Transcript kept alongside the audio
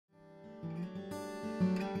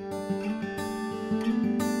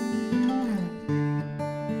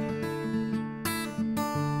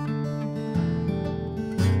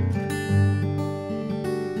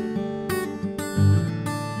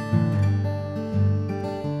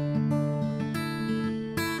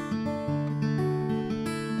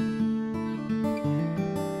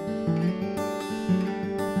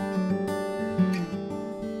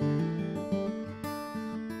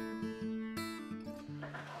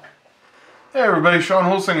Hey everybody, Sean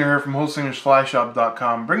Holsinger here from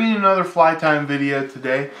holsingersflyshop.com, bringing you another fly time video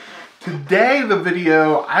today. Today the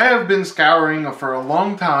video, I have been scouring for a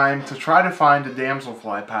long time to try to find a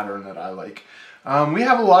damselfly pattern that I like. We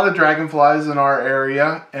have a lot of dragonflies in our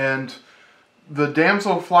area, and the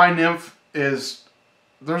Damselfly Nymph there's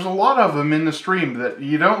a lot of them in the stream that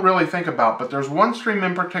you don't really think about, but there's one stream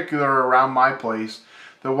in particular around my place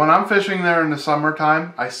that when I'm fishing there in the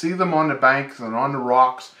summertime, I see them on the banks and on the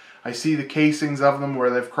rocks. I see the casings of them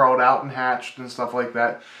where they've crawled out and hatched and stuff like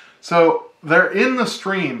that. So they're in the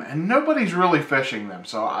stream and nobody's really fishing them.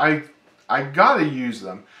 So I gotta use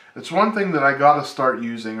them. It's one thing that I gotta start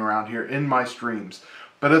using around here in my streams.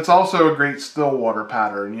 But it's also a great stillwater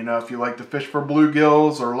pattern. You know, if you like to fish for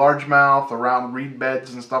bluegills or largemouth around reed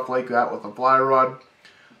beds and stuff like that with a fly rod,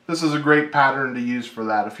 this is a great pattern to use for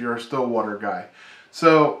that if you're a stillwater guy.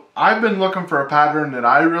 So I've been looking for a pattern that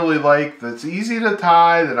I really like, that's easy to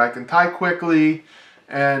tie, that I can tie quickly,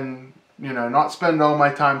 and not spend all my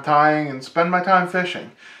time tying and spend my time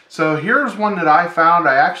fishing. So here's one that I found.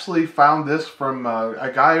 I actually found this from a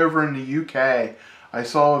guy over in the UK. I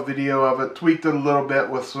saw a video of it, tweaked it a little bit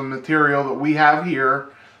with some material that we have here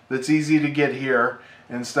that's easy to get here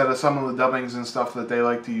instead of some of the dubbings and stuff that they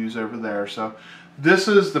like to use over there. So this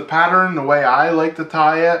is the pattern, the way I like to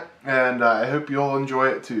tie it, and I hope you'll enjoy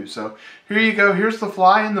it too. So here you go. Here's the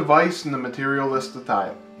fly and the vise and the material list to tie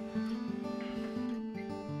it.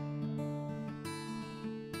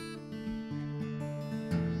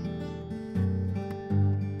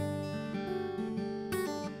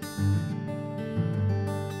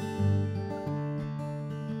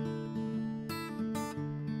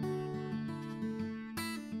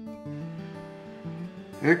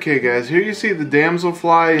 Okay guys, here you see the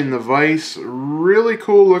damselfly in the vise. Really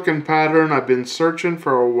cool looking pattern. I've been searching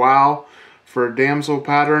for a while for a damsel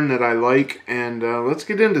pattern that I like, and let's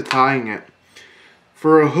get into tying it.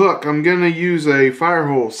 For a hook, I'm going to use a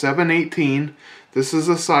Firehole 718. This is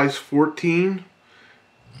a size 14.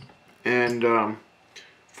 And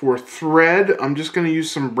for thread, I'm just going to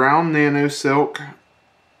use some brown Nano silk.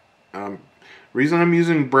 Reason I'm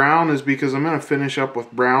using brown is because I'm going to finish up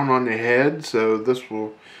with brown on the head, so this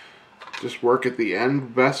will just work at the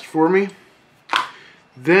end best for me.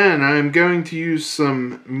 Then I'm going to use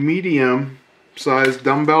some medium sized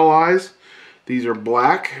dumbbell eyes. These are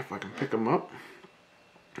black, if I can pick them up.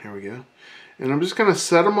 There we go. And I'm just going to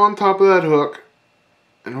set them on top of that hook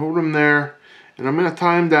and hold them there. And I'm going to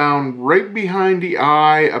tie them down right behind the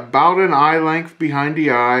eye, about an eye length behind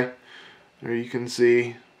the eye. There you can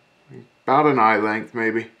see. About an eye length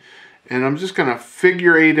maybe, and I'm just gonna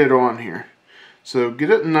figure eight it on here. So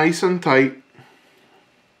get it nice and tight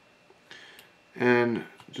and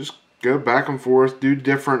just go back and forth, do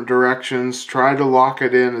different directions, try to lock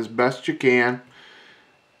it in as best you can.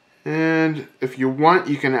 And if you want,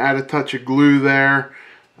 you can add a touch of glue there.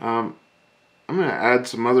 I'm gonna add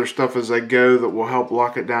some other stuff as I go that will help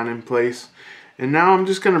lock it down in place. And now I'm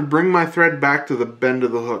just gonna bring my thread back to the bend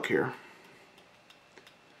of the hook here.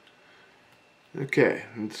 Okay,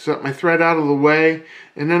 and set my thread out of the way,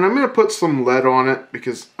 and then I'm going to put some lead on it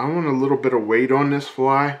because I want a little bit of weight on this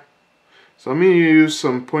fly. So I'm going to use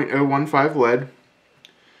some 0.015 lead,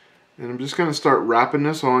 and I'm just going to start wrapping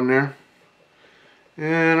this on there.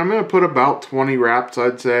 And I'm going to put about 20 wraps,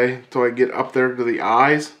 I'd say, until I get up there to the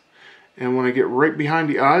eyes. And when I get right behind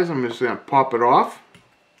the eyes, I'm just going to pop it off.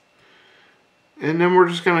 And then we're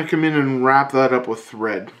just going to come in and wrap that up with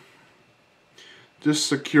thread. Just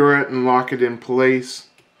secure it and lock it in place.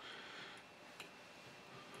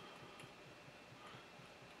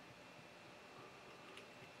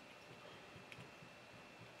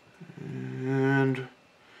 And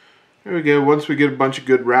there we go. Once we get a bunch of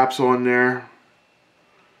good wraps on there,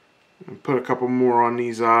 I'll put a couple more on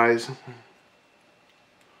these eyes. A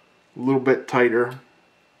little bit tighter.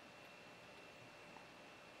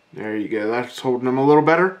 There you go. That's holding them a little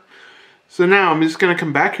better. So now I'm just going to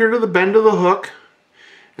come back here to the bend of the hook.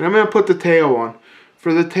 And I'm going to put the tail on.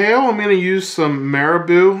 For the tail, I'm going to use some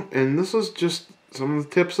Marabou, and this is just some of the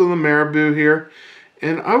tips of the Marabou here.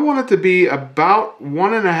 And I want it to be about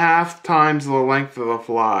 1.5 times the length of the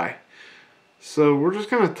fly. So we're just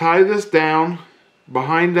going to tie this down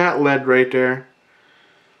behind that lead right there.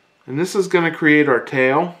 And this is going to create our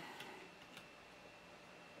tail.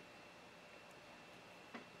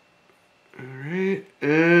 Alright,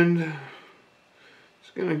 and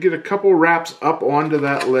going to get a couple wraps up onto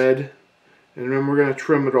that lead, and then we're going to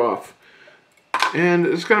trim it off. And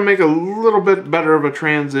it's going to make a little bit better of a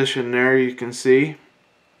transition there, you can see.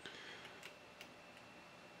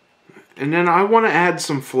 And then I want to add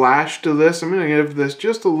some flash to this. I'm going to give this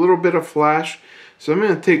just a little bit of flash So I'm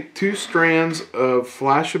going to take 2 strands of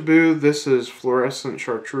Flashabou. This is fluorescent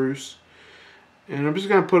Chartreuse. And I'm just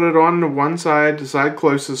going to put it on the one side, the side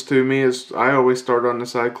closest to me, as I always start on the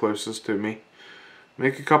side closest to me.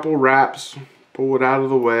 Make a couple wraps, pull it out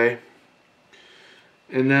of the way.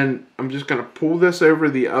 And then I'm just going to pull this over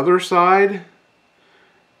the other side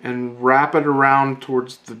and wrap it around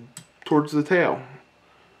towards the tail.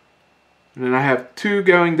 And then I have 2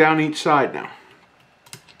 going down each side now.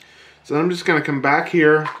 So I'm just going to come back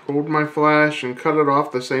here, hold my flash, and cut it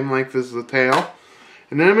off the same length as the tail.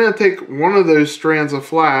 And then I'm going to take one of those strands of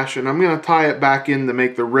flash and I'm going to tie it back in to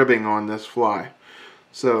make the ribbing on this fly.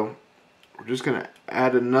 So we're just going to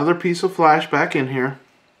add another piece of flash back in here.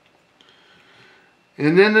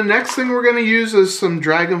 And then the next thing we're going to use is some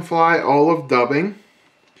Dragonfly Olive dubbing.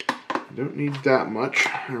 Don't need that much.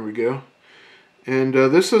 There we go. And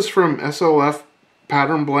this is from SLF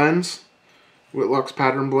Pattern Blends, Whitlock's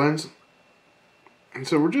Pattern Blends. And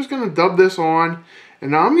so we're just going to dub this on.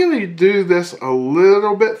 And now I'm going to do this a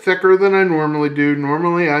little bit thicker than I normally do.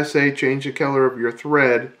 Normally I say change the color of your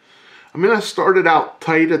thread. I'm going to start it out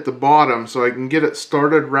tight at the bottom so I can get it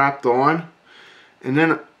started wrapped on. And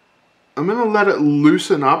then I'm going to let it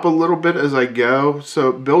loosen up a little bit as I go,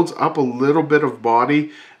 so it builds up a little bit of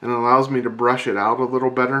body and allows me to brush it out a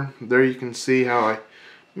little better. There you can see how I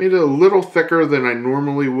made it a little thicker than I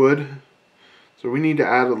normally would. So we need to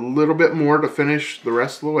add a little bit more to finish the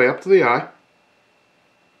rest of the way up to the eye.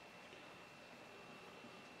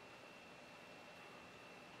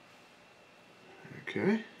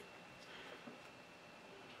 Okay.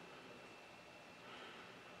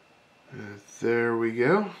 There we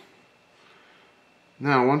go.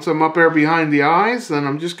 Now, once I'm up there behind the eyes, then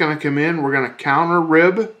I'm just going to come in. We're going to counter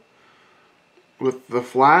rib with the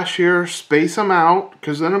flash here, space them out,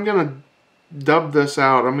 because then I'm going to dub this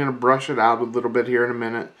out. I'm going to brush it out a little bit here in a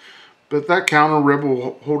minute. But that counter rib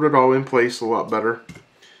will hold it all in place a lot better.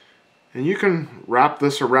 And you can wrap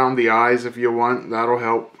this around the eyes if you want. That'll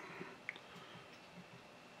help.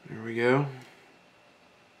 There we go.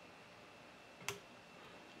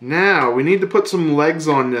 Now, we need to put some legs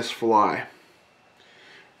on this fly.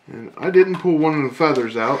 And I didn't pull one of the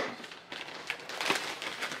feathers out.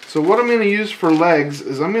 So what I'm going to use for legs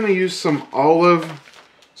is I'm going to use some olive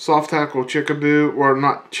soft hackle Chickabou, or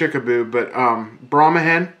not Chickabou, but Brahma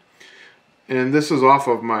hen. And this is off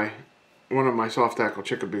of one of my soft hackle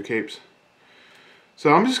Chickabou capes.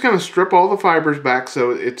 So I'm just going to strip all the fibers back so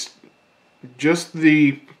it's just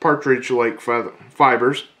the partridge-like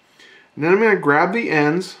fibers. And then I'm going to grab the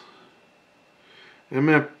ends. And I'm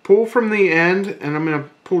going to pull from the end, and I'm going to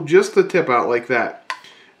pull just the tip out like that.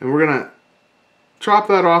 And we're going to chop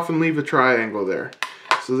that off and leave a triangle there.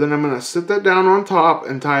 So then I'm going to sit that down on top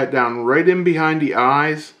and tie it down right in behind the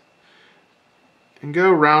eyes. And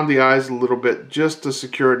go around the eyes a little bit just to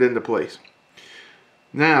secure it into place.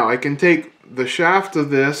 Now I can take the shaft of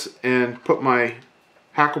this and put my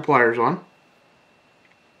hackle pliers on.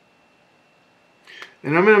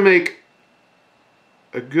 And I'm going to make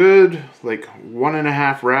a good, like,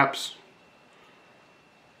 1.5 wraps.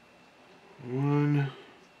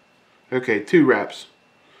 2 wraps.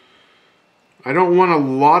 I don't want a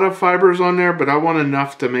lot of fibers on there, but I want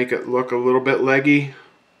enough to make it look a little bit leggy.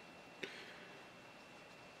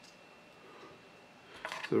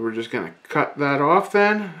 So we're just going to cut that off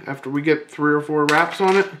then, after we get 3 or 4 wraps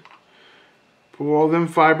on it. Pull all them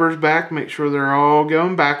fibers back, make sure they're all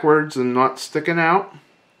going backwards and not sticking out.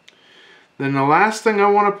 Then the last thing I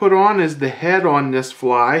want to put on is the head on this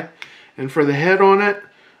fly. And for the head on it,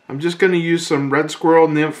 I'm just going to use some red squirrel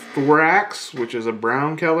nymph Thorax, which is a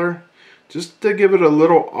brown color, just to give it a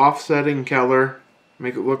little offsetting color,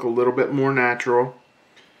 make it look a little bit more natural.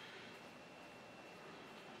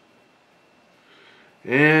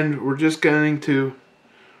 And we're just going to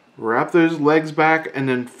wrap those legs back and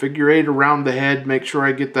then figure 8 around the head. Make sure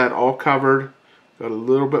I get that all covered. Got a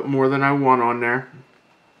little bit more than I want on there.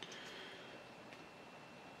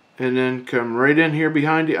 And then come right in here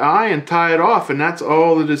behind the eye and tie it off. And that's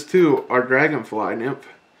all it is to our dragonfly nymph.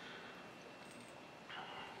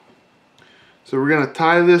 So we're going to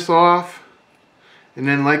tie this off. And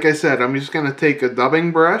then, like I said, I'm just going to take a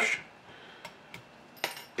dubbing brush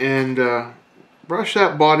and brush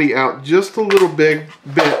that body out just a little bit.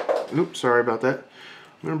 Oops, sorry about that.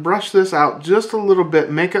 I'm going to brush this out just a little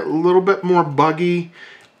bit, make it a little bit more buggy,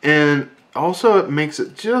 and also it makes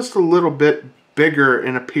it just a little bit bigger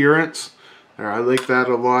in appearance. I like that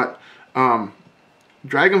a lot.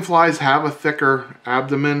 Dragonflies have a thicker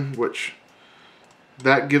abdomen, which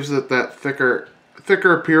that gives it that thicker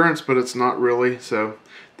appearance, but it's not really. So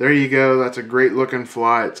there you go. That's a great looking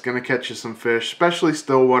fly. It's going to catch you some fish, especially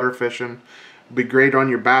stillwater fishing. It'll be great on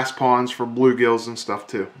your bass ponds for bluegills and stuff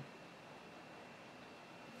too.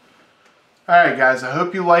 Alright guys, I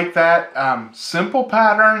hope you like that. Simple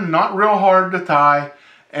pattern, not real hard to tie,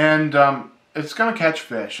 and it's going to catch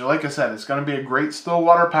fish. Like I said, it's going to be a great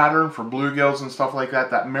stillwater pattern for bluegills and stuff like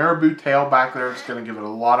that. That marabou tail back there is going to give it a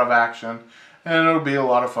lot of action, and it'll be a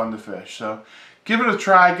lot of fun to fish. So give it a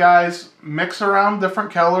try, guys. Mix around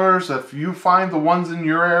different colors. If you find the ones in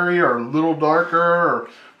your area are a little darker or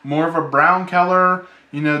more of a brown color,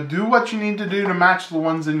 you know, do what you need to do to match the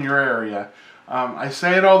ones in your area. I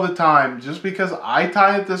say it all the time, just because I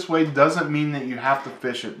tie it this way doesn't mean that you have to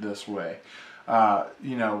fish it this way.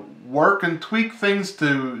 You know, work and tweak things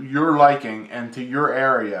to your liking and to your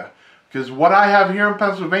area. Because what I have here in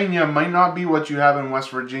Pennsylvania might not be what you have in West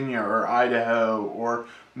Virginia or Idaho or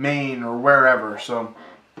Maine or wherever. So,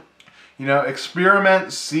 you know,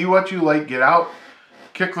 experiment, see what you like, get out,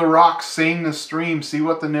 kick the rocks, seine the stream, see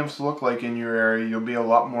what the nymphs look like in your area. You'll be a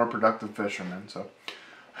lot more productive fisherman. So,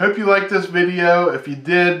 hope you liked this video. If you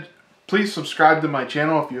did, please subscribe to my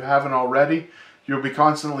channel if you haven't already. You'll be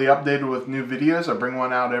constantly updated with new videos. I bring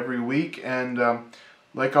one out every week. And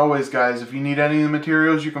like always, guys, if you need any of the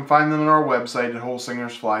materials, you can find them on our website at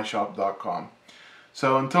holsingersflyshop.com.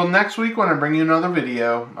 So until next week when I bring you another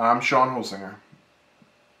video, I'm Sean Holsinger.